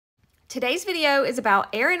Today's video is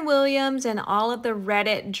about Aaryn Williams and all of the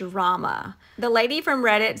Reddit drama. The lady from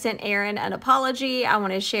Reddit sent Aaryn an apology. I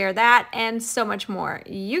want to share that and so much more.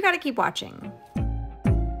 You got to keep watching.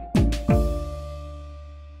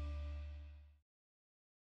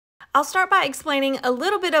 I'll start by explaining a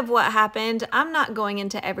little bit of what happened. I'm not going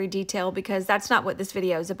into every detail because that's not what this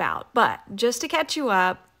video is about. But just to catch you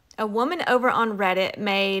up, a woman over on Reddit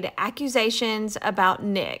made accusations about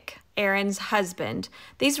Nick, Aaryn's husband.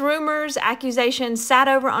 These rumors, accusations sat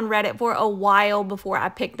over on Reddit for a while before I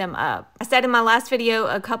picked them up. I said in my last video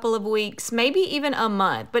a couple of weeks, maybe even a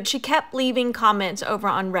month, but she kept leaving comments over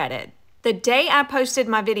on Reddit. The day I posted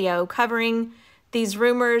my video covering these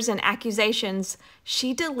rumors and accusations,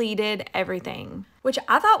 she deleted everything, which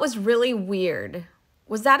I thought was really weird.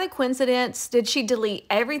 Was that a coincidence? Did she delete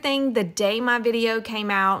everything the day my video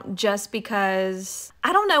came out just because?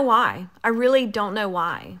 I don't know why. I really don't know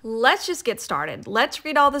why. Let's just get started. Let's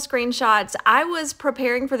read all the screenshots. I was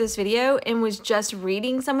preparing for this video and was just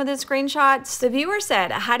reading some of the screenshots. The viewer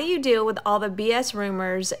said, "How do you deal with all the BS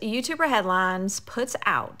rumors YouTuber headlines puts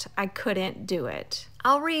out? I couldn't do it."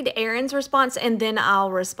 I'll read Aaryn's response and then I'll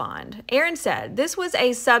respond. Aaryn said, "This was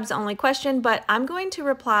a subs only question, but I'm going to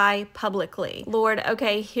reply publicly." Lord,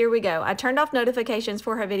 okay, here we go. I turned off notifications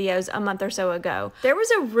for her videos a month or so ago. There was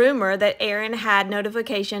a rumor that Aaryn had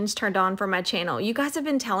notifications turned on for my channel. You guys have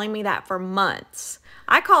been telling me that for months.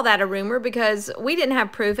 I call that a rumor because we didn't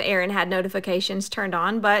have proof Aaryn had notifications turned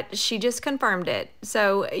on, but she just confirmed it.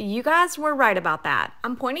 So you guys were right about that.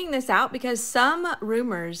 I'm pointing this out because some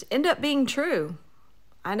rumors end up being true.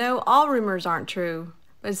 I know all rumors aren't true,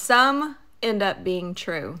 but some end up being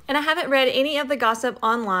true. And I haven't read any of the gossip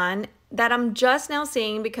online that I'm just now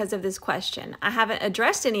seeing because of this question. I haven't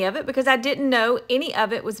addressed any of it because I didn't know any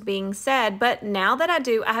of it was being said, but now that I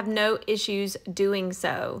do, I have no issues doing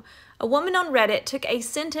so. A woman on Reddit took a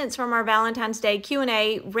sentence from our Valentine's Day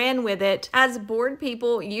Q&A, ran with it, as bored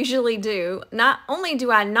people usually do. Not only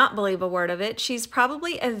do I not believe a word of it, she's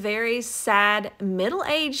probably a very sad,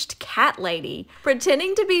 middle-aged cat lady,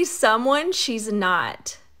 pretending to be someone she's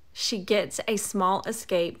not. She gets a small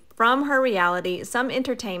escape from her reality, some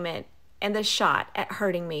entertainment, and the shot at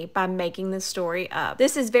hurting me by making the story up.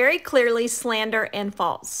 This is very clearly slander and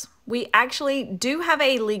false. We actually do have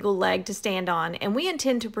a legal leg to stand on, and we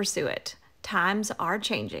intend to pursue it. Times are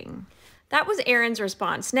changing. That was Aaryn's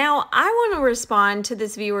response. Now, I want to respond to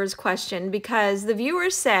this viewer's question because the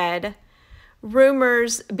viewer said,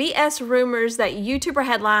 rumors, BS rumors that YouTuber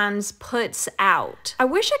headlines puts out. I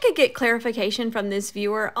wish I could get clarification from this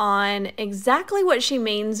viewer on exactly what she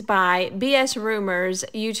means by BS rumors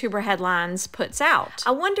YouTuber headlines puts out.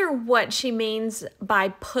 I wonder what she means by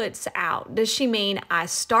puts out. Does she mean I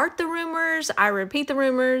start the rumors? I repeat the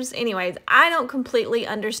rumors? Anyways, I don't completely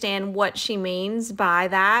understand what she means by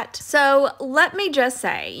that. So let me just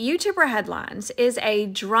say, YouTuber Headlines is a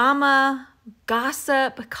drama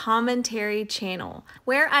gossip commentary channel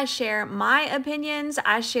where I share my opinions,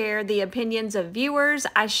 I share the opinions of viewers,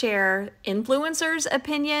 I share influencers'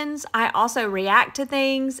 opinions, I also react to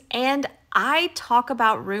things, and I talk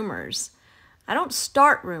about rumors. I don't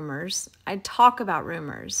start rumors, I talk about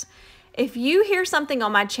rumors. If you hear something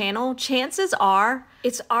on my channel, chances are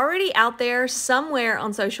it's already out there somewhere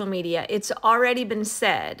on social media. It's already been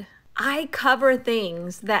said. I cover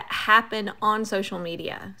things that happen on social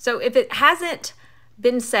media. So if it hasn't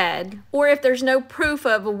been said, or if there's no proof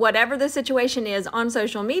of whatever the situation is on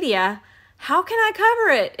social media, how can I cover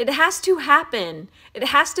it? It has to happen. It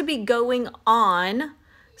has to be going on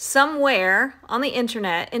somewhere on the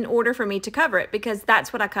internet in order for me to cover it, because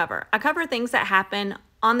that's what I cover. I cover things that happen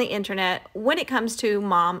on the internet when it comes to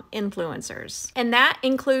mom influencers. And that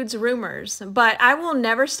includes rumors, but I will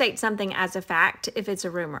never state something as a fact if it's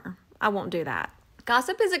a rumor. I won't do that.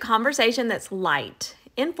 Gossip is a conversation that's light,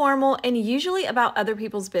 informal, and usually about other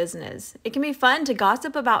people's business. It can be fun to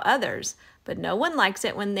gossip about others, but no one likes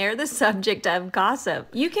it when they're the subject of gossip.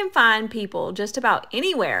 You can find people just about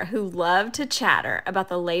anywhere who love to chatter about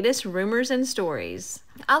the latest rumors and stories.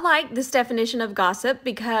 I like this definition of gossip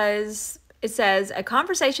because it says a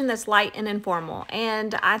conversation that's light and informal,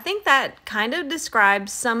 and I think that kind of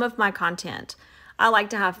describes some of my content. I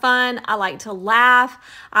like to have fun, I like to laugh,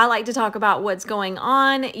 I like to talk about what's going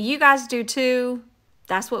on. You guys do too.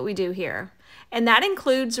 That's what we do here. And that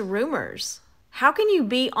includes rumors. How can you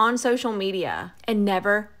be on social media and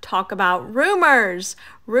never talk about rumors?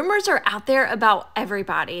 Rumors are out there about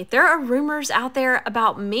everybody. There are rumors out there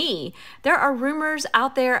about me. There are rumors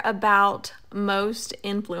out there about most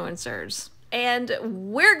influencers. And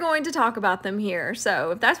we're going to talk about them here.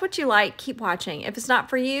 So if that's what you like, keep watching. If it's not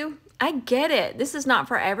for you, I get it. This is not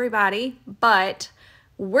for everybody, but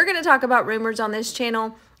We're going to talk about rumors on this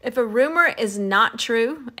channel. If a rumor is not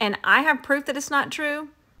true and I have proof that it's not true,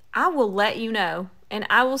 I will let you know and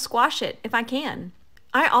I will squash it if I can.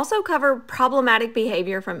 I also cover problematic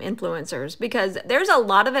behavior from influencers because there's a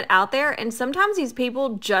lot of it out there and sometimes these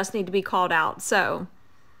people just need to be called out. So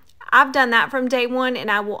I've done that from day one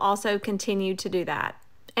and I will also continue to do that.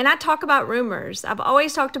 And I talk about rumors. I've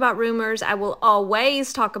always talked about rumors. I will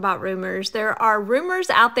always talk about rumors. There are rumors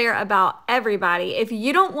out there about everybody. If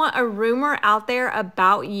you don't want a rumor out there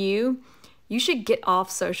about you, you should get off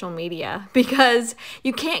social media because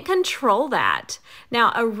you can't control that.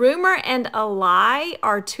 Now, a rumor and a lie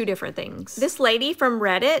are two different things. This lady from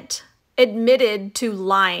Reddit admitted to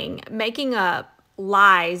lying, making up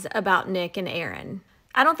lies about Nick and Aaryn.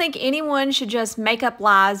 I don't think anyone should just make up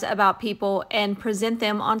lies about people and present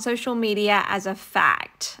them on social media as a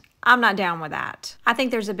fact. I'm not down with that. I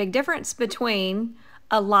think there's a big difference between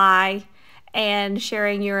a lie and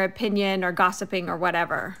sharing your opinion or gossiping or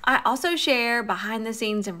whatever. I also share behind the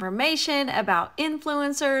scenes information about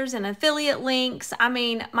influencers and affiliate links. I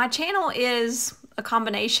mean, my channel is a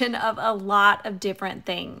combination of a lot of different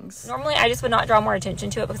things. Normally, I just would not draw more attention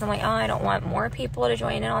to it because I'm like, oh, I don't want more people to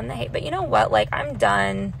join in on the hate. But you know what? Like, I'm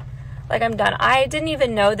done. I'm done. I didn't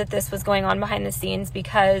even know that this was going on behind the scenes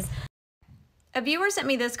because a viewer sent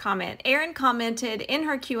me this comment. Aaryn commented in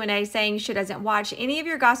her Q&A saying she doesn't watch any of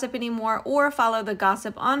your gossip anymore or follow the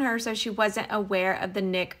gossip on her, so she wasn't aware of the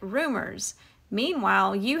Nick rumors.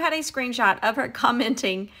 Meanwhile, you had a screenshot of her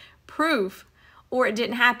commenting proof or it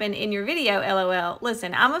didn't happen in your video, LOL.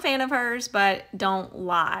 Listen, I'm a fan of hers, but don't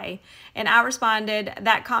lie. And I responded,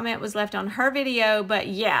 that comment was left on her video, but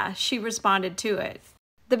yeah, she responded to it.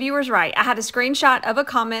 The viewer's right. I had a screenshot of a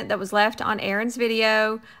comment that was left on Aaryn's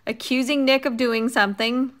video accusing Nick of doing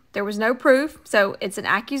something. There was no proof, so it's an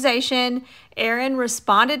accusation. Aaryn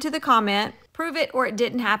responded to the comment, prove it or it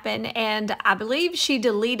didn't happen, and I believe she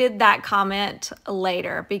deleted that comment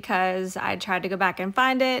later because I tried to go back and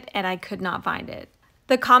find it and I could not find it.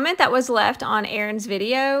 The comment that was left on Aaryn's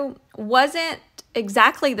video wasn't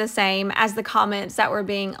exactly the same as the comments that were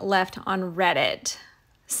being left on Reddit.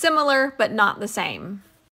 Similar, but not the same.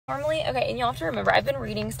 Normally, okay, and you'll have to remember, I've been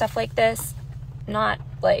reading stuff like this, not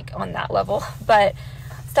like on that level, but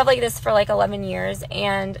stuff like this for like 11 years,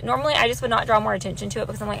 and normally I just would not draw more attention to it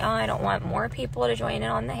because I'm like, oh, I don't want more people to join in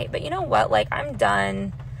on the hate. But you know what? Like, I'm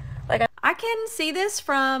done. Like, I can see this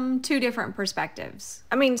from two different perspectives.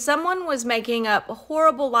 I mean, someone was making up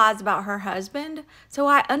horrible lies about her husband, so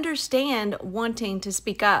I understand wanting to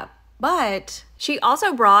speak up. But she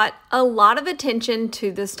also brought a lot of attention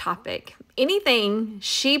to this topic. Anything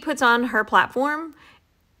she puts on her platform,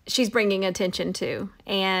 she's bringing attention to.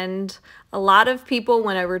 And a lot of people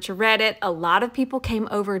went over to Reddit. A lot of people came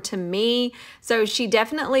over to me. So she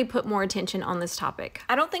definitely put more attention on this topic.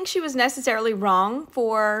 I don't think she was necessarily wrong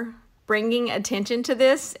for bringing attention to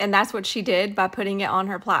this. And that's what she did by putting it on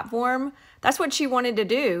her platform. That's what she wanted to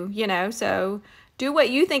do, you know, so do what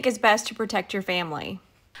you think is best to protect your family.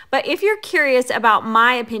 But if you're curious about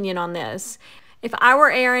my opinion on this, if I were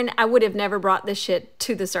Aaryn, I would have never brought this shit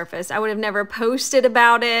to the surface. I would have never posted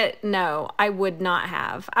about it. No, I would not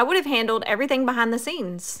have. I would have handled everything behind the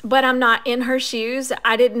scenes. But I'm not in her shoes.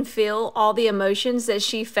 I didn't feel all the emotions that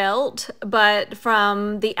she felt. But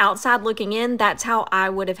from the outside looking in, that's how I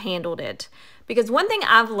would have handled it. Because one thing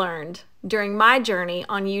I've learned during my journey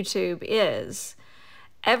on YouTube is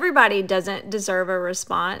everybody doesn't deserve a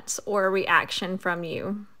response or a reaction from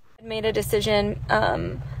you. I made a decision,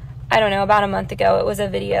 I don't know, about a month ago. It was a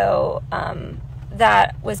video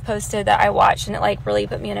that was posted that I watched, and it like really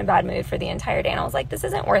put me in a bad mood for the entire day. And I was like, this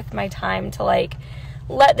isn't worth my time to like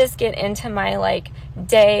let this get into my like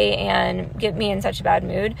day and get me in such a bad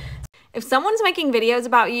mood. If someone's making videos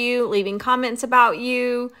about you, leaving comments about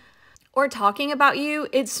you, or talking about you,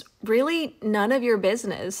 it's really none of your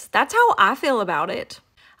business. That's how I feel about it.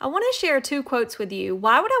 I want to share two quotes with you.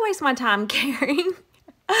 Why would I waste my time caring?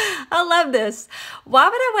 I love this. Why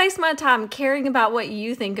would I waste my time caring about what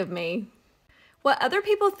you think of me? What other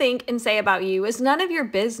people think and say about you is none of your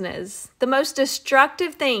business. The most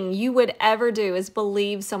destructive thing you would ever do is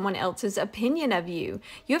believe someone else's opinion of you.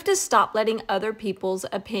 You have to stop letting other people's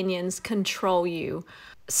opinions control you.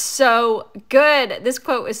 So good. This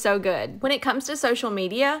quote is so good. When it comes to social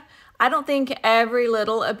media, I don't think every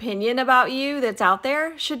little opinion about you that's out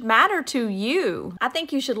there should matter to you. I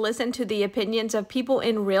think you should listen to the opinions of people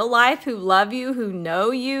in real life who love you, who know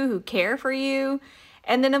you, who care for you.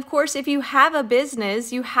 And then, of course, if you have a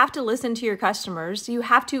business, you have to listen to your customers. You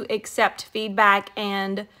have to accept feedback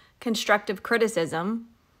and constructive criticism.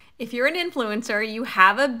 If you're an influencer, you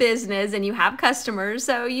have a business and you have customers,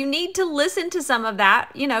 so you need to listen to some of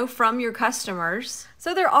that, from your customers.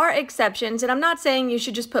 So there are exceptions, and I'm not saying you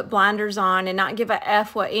should just put blinders on and not give a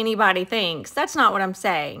F what anybody thinks. That's not what I'm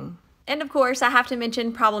saying. And of course, I have to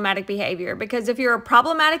mention problematic behavior, because if you're a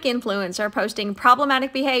problematic influencer posting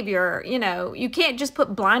problematic behavior, you can't just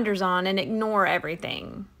put blinders on and ignore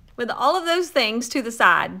everything. With all of those things to the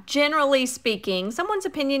side, generally speaking, someone's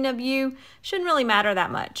opinion of you shouldn't really matter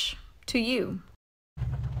that much to you.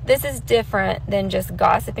 This is different than just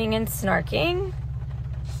gossiping and snarking.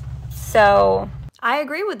 So I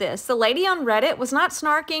agree with this. The lady on Reddit was not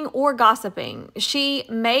snarking or gossiping. She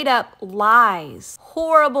made up lies,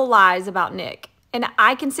 horrible lies about Nick. And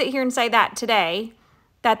I can sit here and say that today,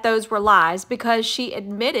 that those were lies, because she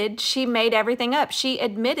admitted she made everything up. She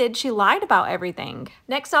admitted she lied about everything.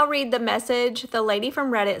 Next, I'll read the message the lady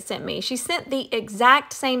from Reddit sent me. She sent the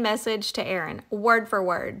exact same message to Aaryn, word for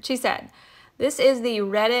word. She said, "This is the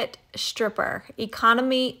Reddit stripper,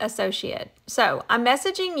 economy associate. So I'm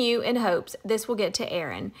messaging you in hopes this will get to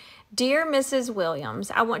Aaryn. Dear Mrs.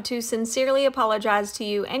 Williams, I want to sincerely apologize to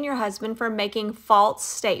you and your husband for making false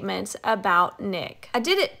statements about Nick. I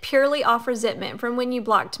did it purely off resentment from when you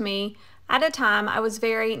blocked me. At a time, I was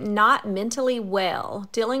very not mentally well,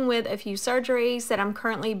 dealing with a few surgeries that I'm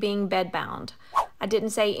currently being bedbound. I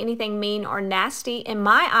didn't say anything mean or nasty in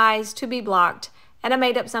my eyes to be blocked, and I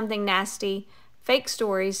made up something nasty, fake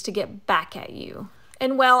stories to get back at you.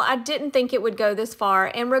 And well, I didn't think it would go this far,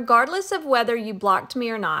 and regardless of whether you blocked me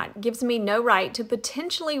or not, gives me no right to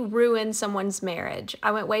potentially ruin someone's marriage.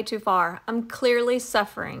 I went way too far. I'm clearly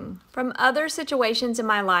suffering from other situations in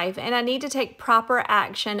my life, and I need to take proper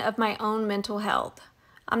action of my own mental health.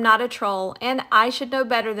 I'm not a troll, and I should know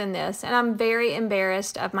better than this, and I'm very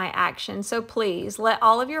embarrassed of my actions. So please, let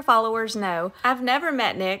all of your followers know I've never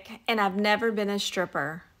met Nick, and I've never been a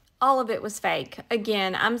stripper. All of it was fake.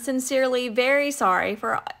 Again, I'm sincerely very sorry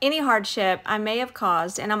for any hardship I may have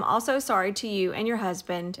caused, and I'm also sorry to you and your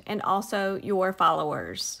husband and also your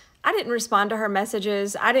followers." I didn't respond to her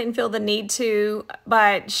messages. I didn't feel the need to,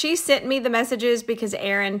 but she sent me the messages because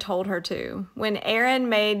Aaryn told her to. When Aaryn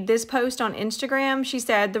made this post on Instagram, she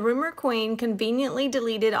said, "The rumor queen conveniently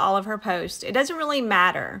deleted all of her posts. It doesn't really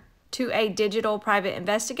matter to a digital private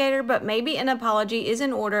investigator, but maybe an apology is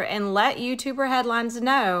in order, and let YouTuber headlines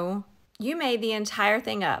know you made the entire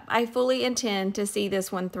thing up. I fully intend to see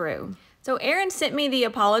this one through." So Aaryn sent me the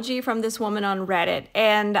apology from this woman on Reddit,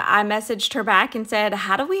 and I messaged her back and said,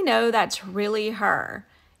 "How do we know that's really her?"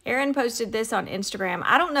 Aaryn posted this on Instagram.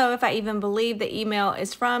 I don't know if I even believe the email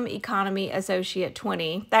is from Economy Associate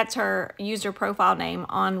 20. That's her user profile name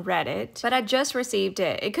on Reddit. But I just received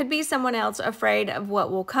it. It could be someone else afraid of what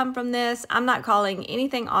will come from this. I'm not calling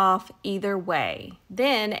anything off either way.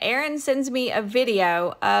 Then Aaryn sends me a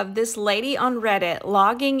video of this lady on Reddit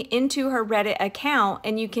logging into her Reddit account,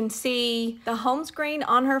 and you can see the home screen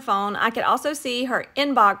on her phone. I could also see her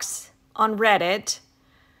inbox on Reddit.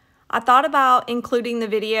 I thought about including the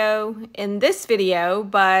video in this video,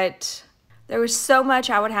 but there was so much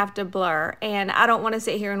I would have to blur, and I don't want to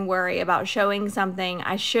sit here and worry about showing something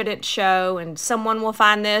I shouldn't show, and someone will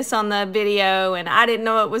find this on the video and I didn't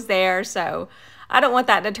know it was there, so I don't want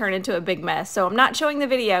that to turn into a big mess. So I'm not showing the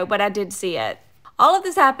video, but I did see it. All of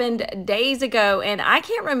this happened days ago, and I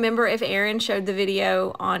can't remember if Aaryn showed the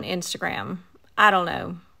video on Instagram. I don't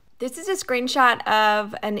know. This is a screenshot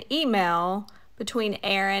of an email between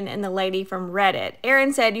Aaryn and the lady from Reddit.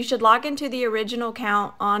 Aaryn said, "You should log into the original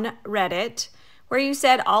account on Reddit where you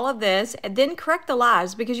said all of this, and then correct the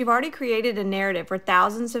lies, because you've already created a narrative for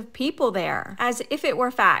thousands of people there, as if it were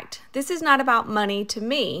fact. This is not about money to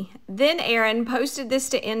me." Then Aaryn posted this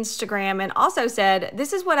to Instagram and also said,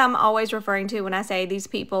 "This is what I'm always referring to when I say these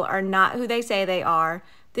people are not who they say they are.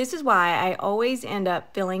 This is why I always end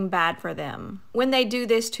up feeling bad for them when they do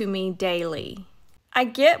this to me daily." I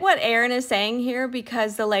get what Aaryn is saying here,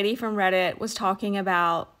 because the lady from Reddit was talking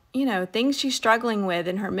about, things she's struggling with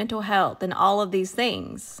in her mental health and all of these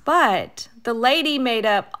things. But the lady made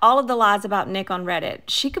up all of the lies about Nick on Reddit.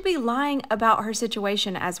 She could be lying about her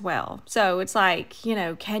situation as well. So it's like,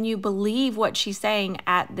 can you believe what she's saying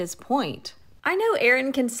at this point? I know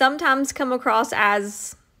Aaryn can sometimes come across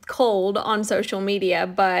as cold on social media,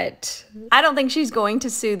 but I don't think she's going to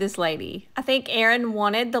sue this lady. I think Aaryn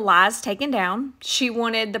wanted the lies taken down. She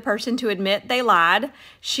wanted the person to admit they lied.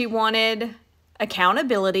 She wanted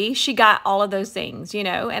accountability. She got all of those things,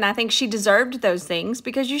 and I think she deserved those things,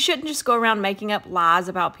 because you shouldn't just go around making up lies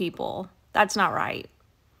about people. That's not right.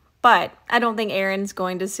 But I don't think Aaryn's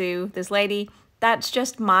going to sue this lady. That's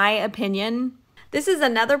just my opinion. This is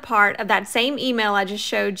another part of that same email I just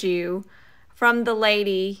showed you from the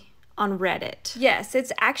lady on Reddit. Yes,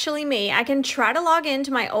 it's actually me. I can try to log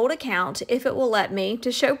into my old account if it will let me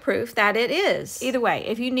to show proof that it is. Either way,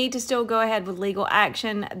 if you need to still go ahead with legal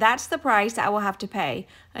action, that's the price I will have to pay.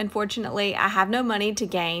 Unfortunately, I have no money to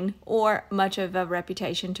gain or much of a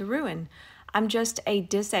reputation to ruin. I'm just a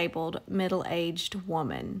disabled, middle-aged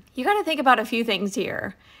woman. You gotta think about a few things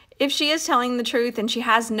here. If she is telling the truth and she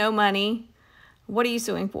has no money, what are you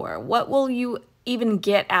suing for? What will you even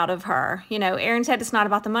get out of her? You know, Aaryn said it's not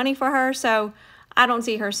about the money for her, so I don't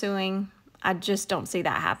see her suing. I just don't see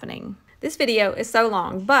that happening. This video is so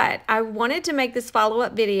long, but I wanted to make this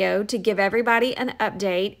follow-up video to give everybody an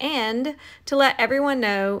update and to let everyone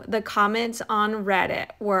know the comments on Reddit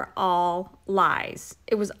were all lies.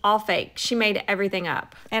 It was all fake. She made everything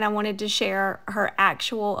up. And I wanted to share her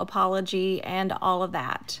actual apology and all of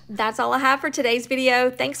that. That's all I have for today's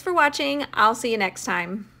video. Thanks for watching. I'll see you next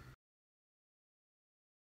time.